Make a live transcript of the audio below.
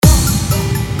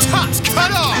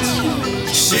cut off.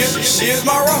 She is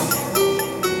my rock.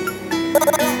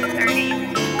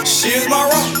 She is my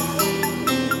rock.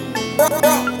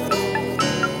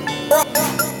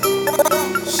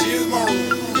 She is my rock.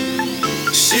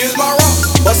 She is my rock.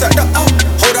 Bust at the up,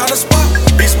 hold down the spot.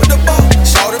 Beast with the ball,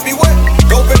 shout to be wet.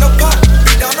 Dope in the pot,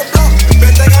 beat down the block. The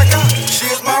best thing I got. She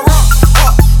is my rock.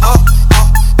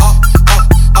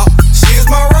 She is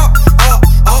my rock.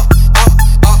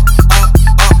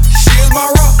 She is my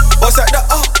rock. Bust at the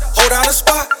up, hold down the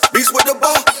spot. Beast with the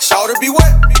ball, shout to be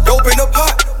wet. Dope in the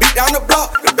pot, beat down the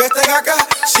block. The best thing I got.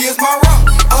 She is my rock.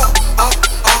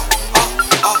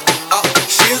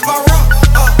 She is my rock.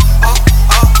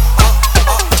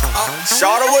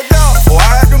 Shawty with down, boy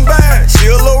I had them bands. She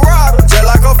a little rider, just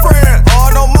like a friend. Oh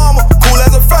no mama, cool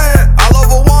as a fan. I love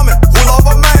a woman, who love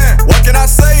a man. What can I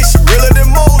say? She realer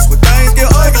than most. When things get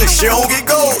ugly, she don't get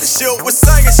gold. The shit was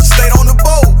singing, she stayed on the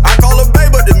boat. I call her babe,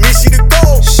 but to me she the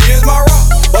gold. She is my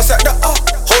rock, bust at the up,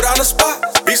 hold down the spot.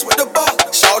 Beast with the ball,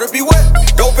 shout to be wet.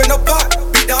 Dope in the pot,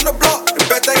 beat down the block. The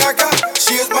best thing I got,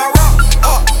 she is my rock.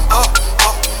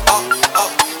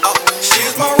 She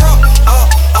is my rock.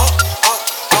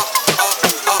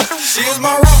 She is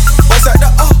my rock. Bust at the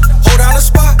up, hold down the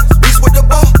spot. Beast with the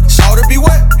ball, shout to be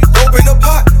wet. Dope in the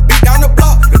pot, beat down the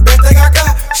block. The best thing I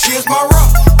got, she is my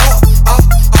rock.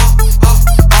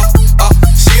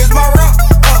 She is my rock.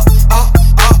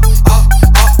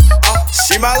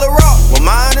 She my little rock, well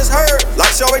mine is hers.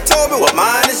 Like she always told me, well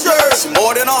mine is yours. She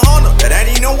more than 100, that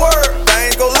ain't even a word.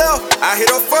 Things go left, I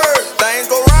hit her first. Things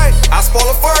go right, I spoil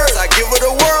her first. I give her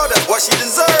the world, that's what she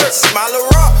deserves. She my little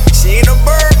rock, she ain't a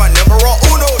bird. My numero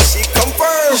uno, she come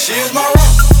first. She is my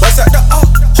rock, bust at the up,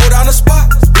 hold down the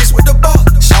spot. Beast with the ball,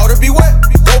 shout to be wet.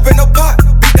 Dope in the pot,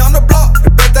 beat down the block.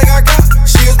 The best thing I got,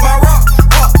 she is my rock.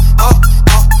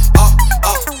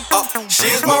 She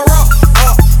is my rock.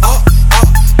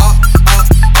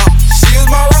 She is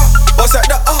my rock, bust at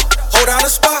the up, hold down the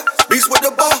spot. Beast with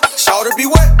the ball, shout to be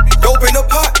wet. Dope in the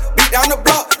pot, beat down the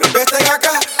block. The best thing I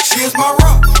got, she is my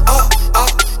rock.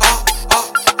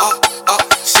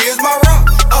 She is my rock.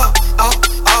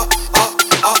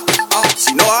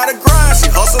 She know how to grind, she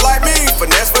hustle like me.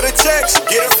 Finesse for the check, she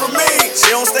get it from me.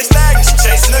 She don't stay stagnant, she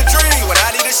chasing a dream. When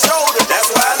I need a shoulder, that's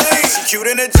why I lean. She cute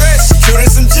in a dress, she cute in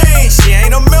some jeans. She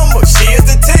ain't a member, she is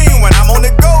the team. When I'm on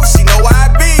the go, she know where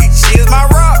I be. She is my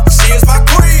rock, she is my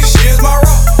queen. She is my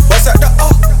rock, bust at the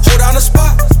up, hold down the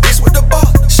spot. Beast with the ball,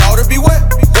 shout to be wet.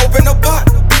 Dope in the pot,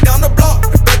 beat down the block.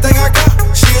 The best thing I got,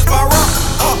 she is my rock.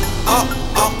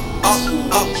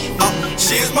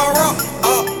 She is my rock.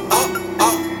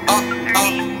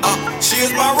 She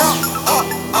is my rock.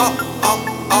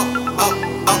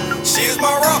 She is my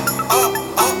rock.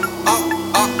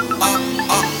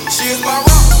 She is my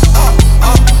rock.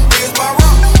 He is my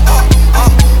rock.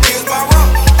 He is my rock.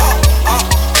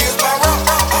 He is my rock. He is my rock.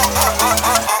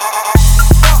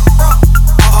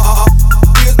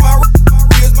 He is my rock.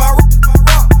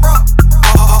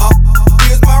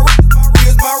 He is my rock. He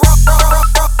is my rock.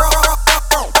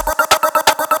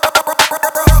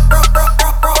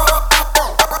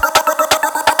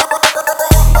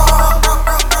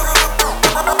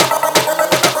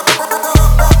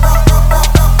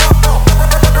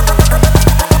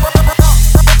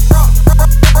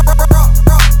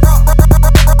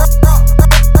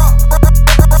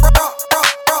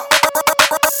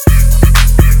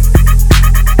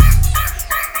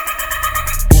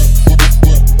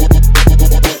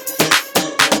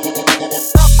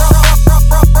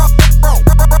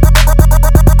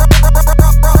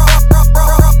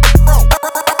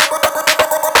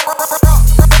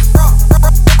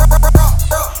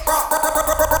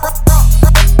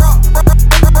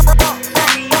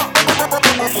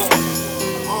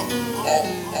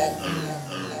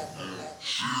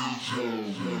 She